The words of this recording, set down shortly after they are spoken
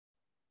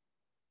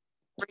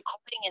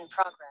Recording in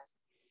progress.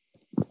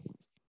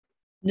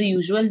 The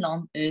usual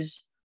norm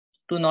is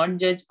to not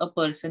judge a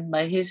person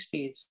by his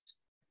face.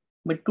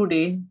 But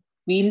today,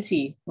 we'll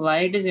see why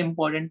it is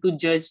important to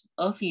judge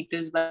a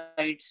fetus by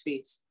its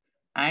face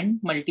and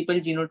multiple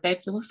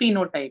genotypes of a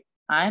phenotype.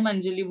 I am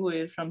ANJALI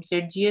BHOIR from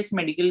ZGS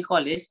Medical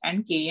College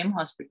and KM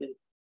Hospital.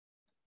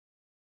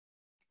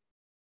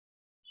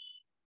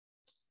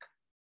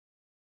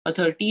 A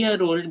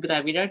 30-year-old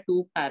Gravida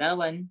 2 Para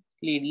 1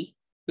 lady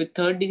with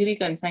third-degree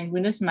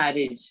consanguineous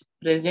marriage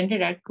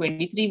presented at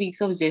 23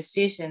 weeks of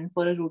gestation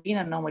for a routine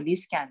anomaly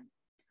scan.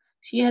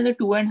 She has a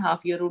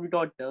 2.5-year-old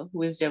daughter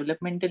who is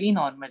developmentally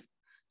normal.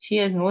 She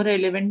has no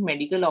relevant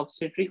medical,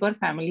 obstetric, or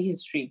family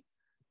history.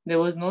 There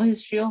was no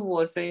history of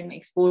warfarin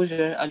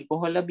exposure,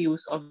 alcohol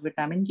abuse, or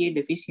vitamin K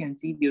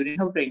deficiency during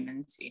her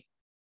pregnancy.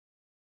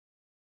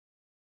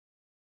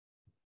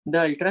 The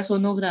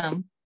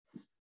ultrasonogram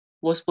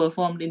was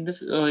performed in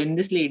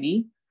this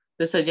lady.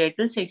 The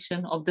sagittal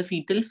section of the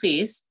fetal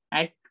face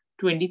at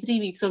 23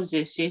 weeks of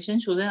gestation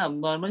shows an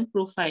abnormal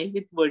profile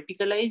with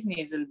verticalized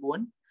nasal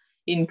bone,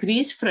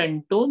 increased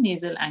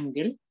frontonasal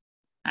angle,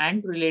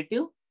 and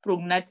relative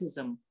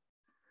prognathism.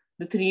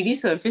 The 3D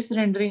surface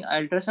rendering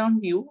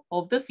ultrasound view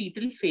of the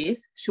fetal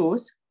face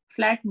shows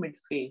flat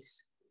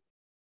midface.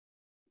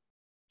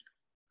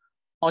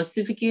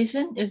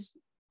 Ossification is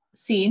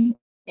seen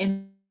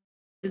in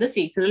the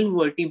sacral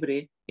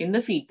vertebrae in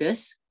the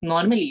fetus.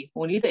 Normally,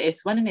 only the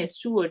S1 and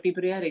S2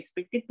 vertebrae are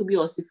expected to be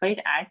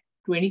ossified at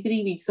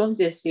 23 weeks of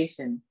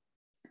gestation.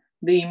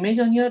 The image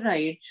on your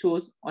right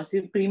shows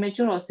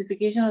premature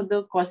ossification of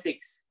the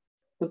coccyx.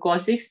 The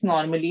coccyx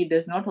normally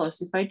does not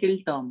ossify till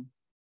term.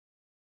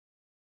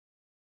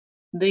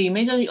 The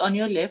image on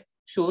your left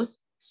shows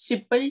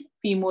stippled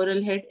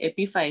femoral head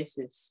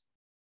epiphysis.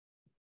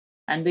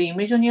 And the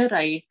image on your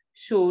right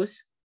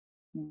shows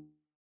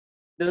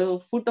the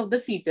foot of the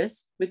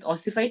fetus with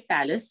ossified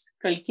talus,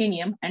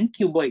 calcaneum, and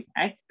cuboid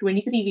at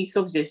 23 weeks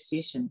of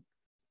gestation.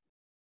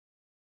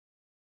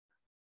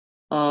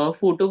 A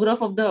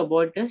photograph of the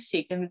abortus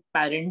taken with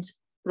parents'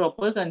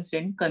 proper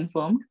consent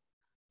confirmed.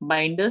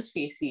 Binder's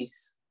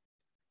faces.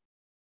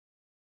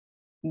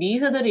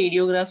 These are the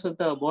radiographs of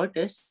the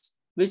abortus,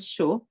 which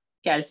show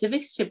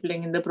calcific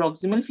stippling in the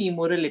proximal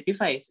femoral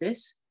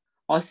epiphysis,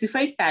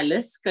 ossified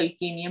talus,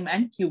 calcaneum,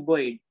 and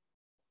cuboid.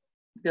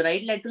 The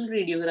right lateral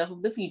radiograph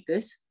of the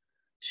fetus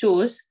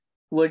shows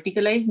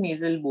verticalized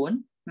nasal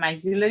bone,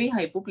 maxillary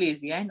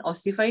hypoplasia, and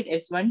ossified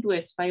S1 to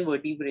S5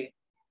 vertebrae.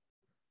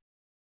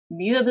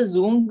 These are the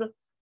zoomed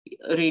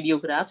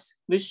radiographs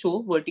which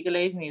show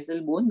verticalized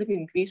nasal bone with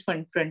increased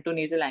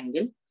frontonasal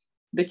angle,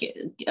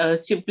 the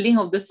stippling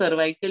of the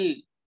cervical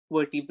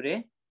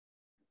vertebrae,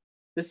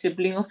 the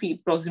stippling of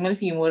proximal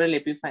femoral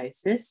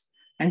epiphysis,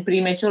 and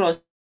premature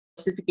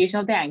ossification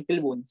of the ankle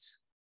bones.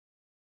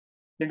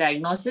 The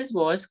diagnosis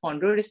was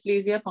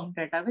chondrodysplasia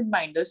punctata with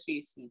Binder's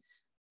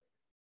facies.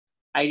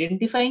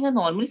 Identifying a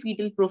normal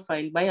fetal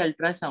profile by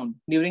ultrasound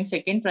during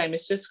second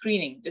trimester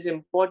screening is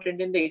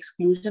important in the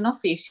exclusion of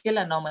facial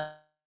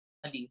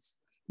anomalies.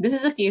 This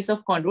is a case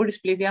of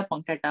chondrodysplasia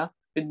punctata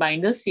with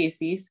Binder's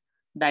facies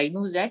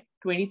diagnosed at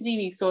 23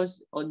 weeks of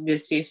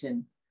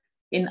gestation.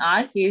 In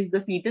our case, the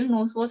fetal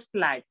nose was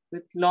flat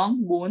with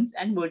long bones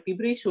and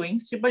vertebrae showing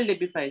stippled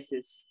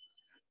epiphysis.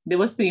 There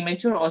was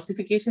premature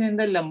ossification in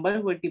the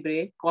lumbar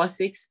vertebrae,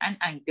 coccyx, and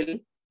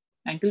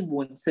ankle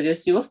bones,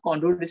 suggestive of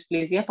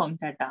chondrodysplasia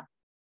punctata.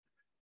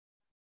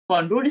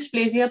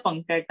 Chondrodysplasia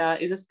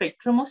punctata is a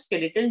spectrum of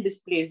skeletal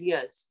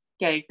dysplasias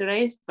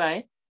characterized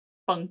by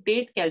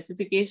punctate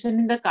calcification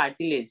in the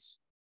cartilage,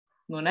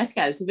 known as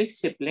calcific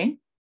stippling.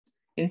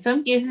 In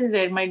some cases,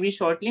 there might be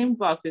short-limb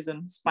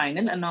dwarfism,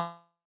 spinal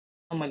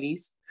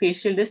anomalies,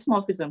 facial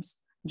dysmorphisms,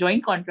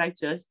 joint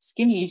contractures,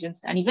 skin lesions,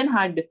 and even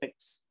heart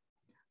defects.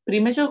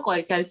 Premature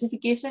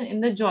calcification in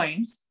the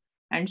joints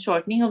and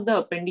shortening of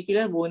the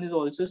appendicular bone is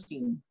also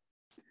seen.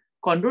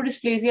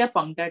 Chondrodysplasia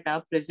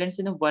punctata presents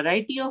in a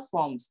variety of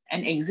forms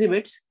and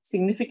exhibits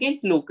significant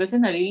locus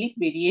and allelic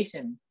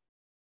variation.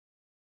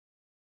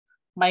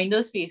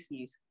 Binder's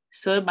facies.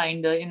 Sir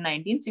Binder in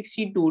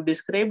 1962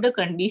 described a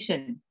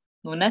condition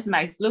known as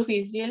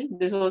maxillofacial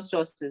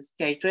dysostosis,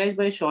 characterized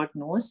by a short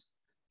nose,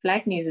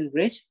 flat nasal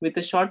bridge with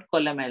a short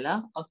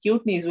columella,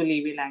 acute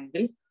nasolabial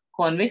angle,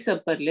 convex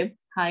upper lip,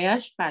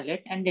 high-arched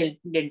palate, and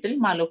dental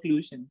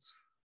malocclusions.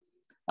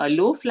 A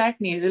low flat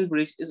nasal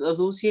bridge is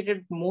associated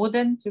with more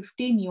than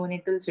 50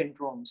 neonatal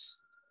syndromes.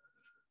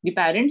 The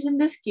parents in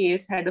this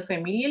case had a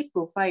familial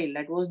profile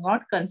that was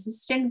not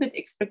consistent with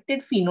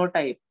expected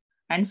phenotype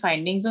and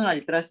findings on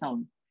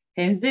ultrasound.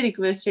 Hence, they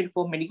requested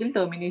for medical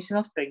termination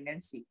of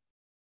pregnancy.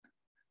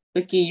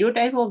 The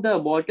karyotype of the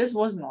abortus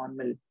was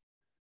normal.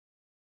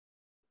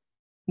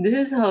 This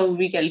is how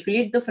we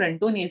calculate the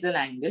frontonasal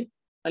angle.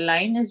 A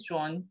line is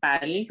drawn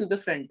parallel to the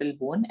frontal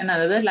bone and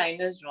another line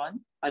is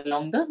drawn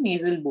along the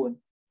nasal bone.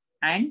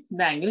 And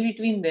the angle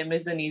between them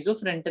is the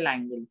nasofrontal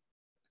angle.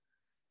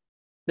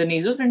 The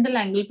nasofrontal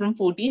angle from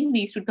 14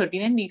 weeks to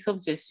 39 weeks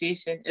of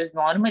gestation is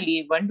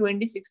normally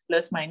 126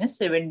 plus minus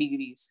 7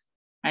 degrees.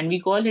 and we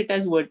call it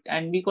as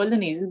we call the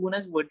nasal bone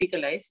as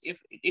verticalized if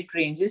it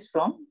ranges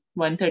from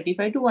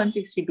 135 to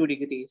 162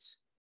 degrees.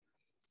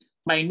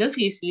 Binder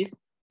facies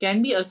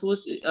can be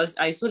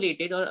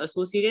isolated or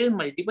associated with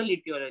multiple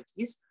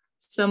etiologies.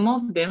 Some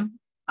of them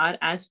are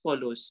as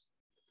follows.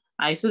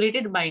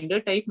 Isolated binder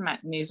type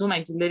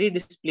nasomaxillary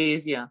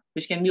dysplasia,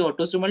 which can be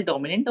autosomal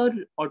dominant or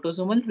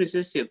autosomal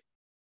recessive.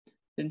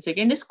 Then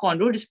second is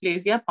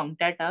chondrodysplasia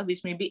punctata,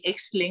 which may be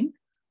X-linked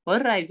or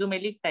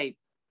rhizomelic type.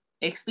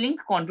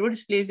 X-linked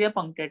chondrodysplasia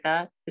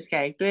punctata is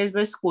characterized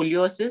by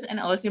scoliosis and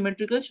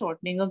asymmetrical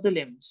shortening of the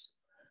limbs.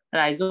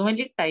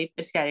 Rhizomelic type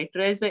is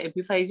characterized by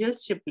epiphyseal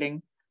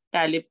stippling,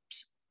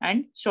 talus,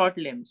 and short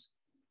limbs.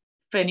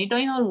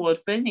 Phenytoin or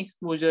warfarin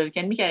exposure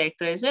can be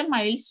characterized by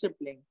mild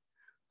stippling.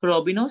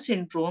 Robinow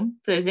syndrome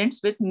presents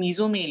with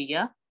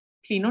mesomelia,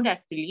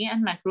 clinodactyly,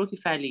 and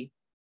macrocephaly.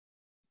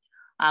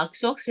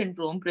 Arksok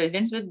syndrome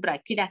presents with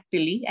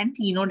brachydactyly and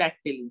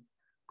clinodactyly.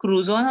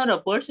 Cruzon or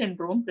Rupert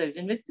syndrome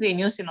present with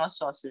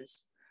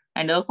craniosynostosis.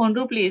 And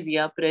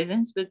achondroplasia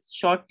presents with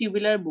short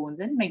tubular bones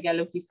and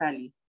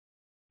megalocephaly.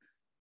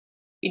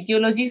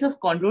 Etiologies of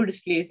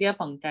chondrodysplasia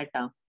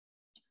punctata.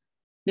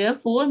 There are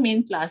four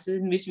main classes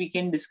in which we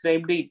can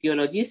describe the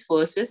etiologies.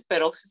 First is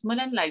paroxysmal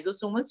and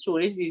lysosomal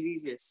storage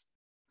diseases,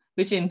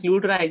 which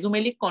include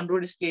rhizomelic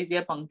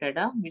chondrodysplasia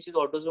punctata, which is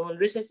autosomal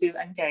recessive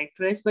and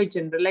characterized by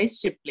generalized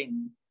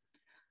stippling.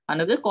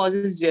 Another cause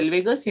is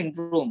Zellweger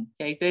syndrome,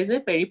 characterized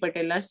by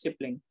peripatellar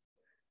stippling,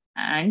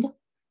 and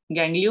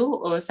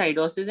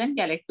gangliosidosis and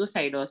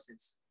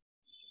galactosidosis.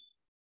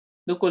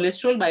 The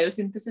cholesterol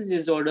biosynthesis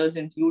disorders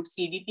include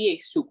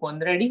CDPX2,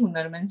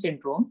 Conradi-Hunnerman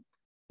syndrome,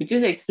 which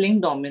is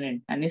X-linked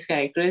dominant and is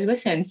characterized by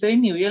sensory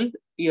neural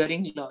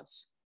hearing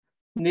loss.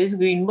 There is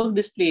Greenberg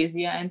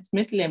dysplasia and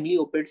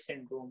Smith-Lemli-Opitz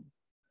syndrome.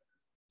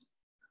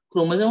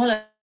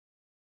 Chromosomal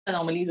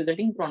anomalies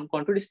resulting in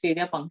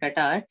chondrodysplasia punctata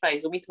are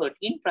trisomy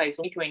 13,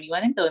 trisomy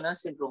 21, and Turner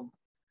syndrome.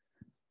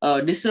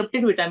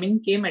 Disrupted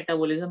vitamin K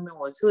metabolism may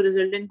also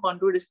result in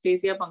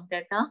chondrodysplasia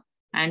punctata,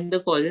 and the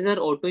causes are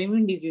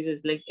autoimmune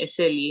diseases like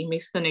SLE,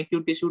 mixed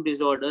connective tissue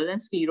disorders, and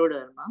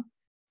scleroderma.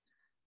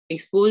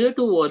 Exposure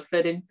to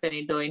warfarin,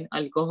 phenytoin,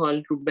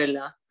 alcohol,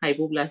 rubella,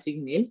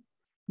 hypoplastic nail,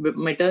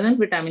 maternal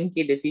vitamin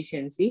K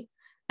deficiency,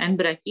 and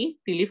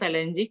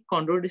brachytelephalangic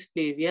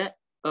chondrodysplasia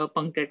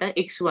punctata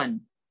X1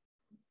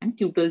 and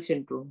Tutel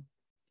syndrome.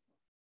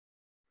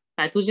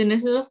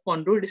 Pathogenesis of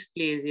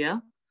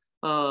chondrodysplasia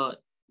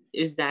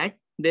is that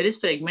there is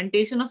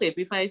fragmentation of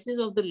epiphyses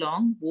of the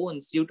long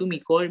bones due to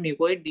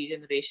mucoid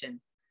degeneration.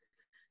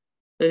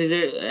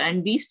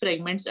 And these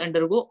fragments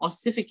undergo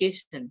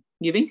ossification,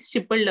 giving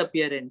stippled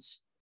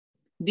appearance.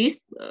 These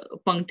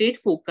punctate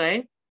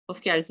foci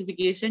of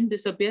calcification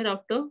disappear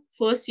after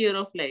first year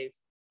of life,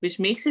 which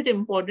makes it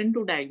important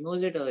to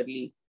diagnose it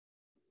early.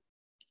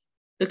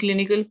 The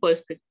clinical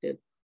perspective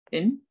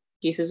in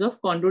cases of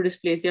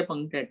chondrodysplasia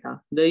punctata,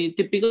 the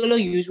typical or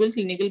usual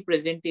clinical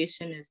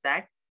presentation is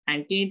that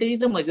antenatally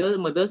the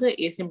mothers are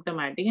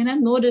asymptomatic and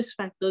have no risk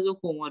factors or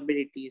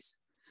comorbidities.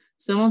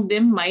 Some of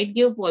them might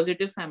give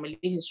positive family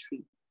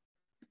history.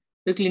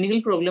 The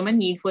clinical problem and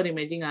need for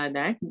imaging are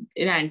that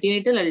in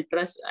antenatal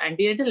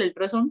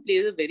ultrasound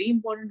plays a very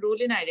important role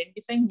in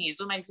identifying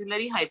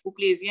nasomaxillary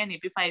hypoplasia and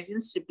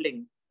epiphyseal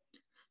stippling.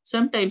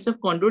 Some types of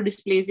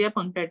chondrodysplasia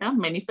punctata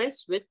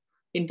manifest with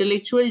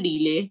intellectual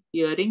delay,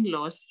 hearing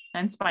loss,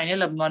 and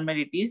spinal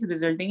abnormalities,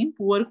 resulting in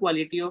poor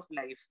quality of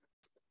life.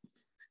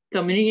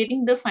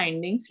 Communicating the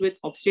findings with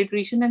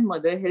obstetrician and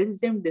mother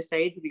helps them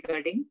decide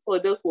regarding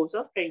further course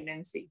of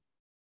pregnancy.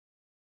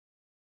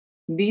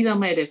 These are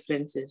my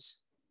references.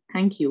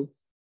 Thank you.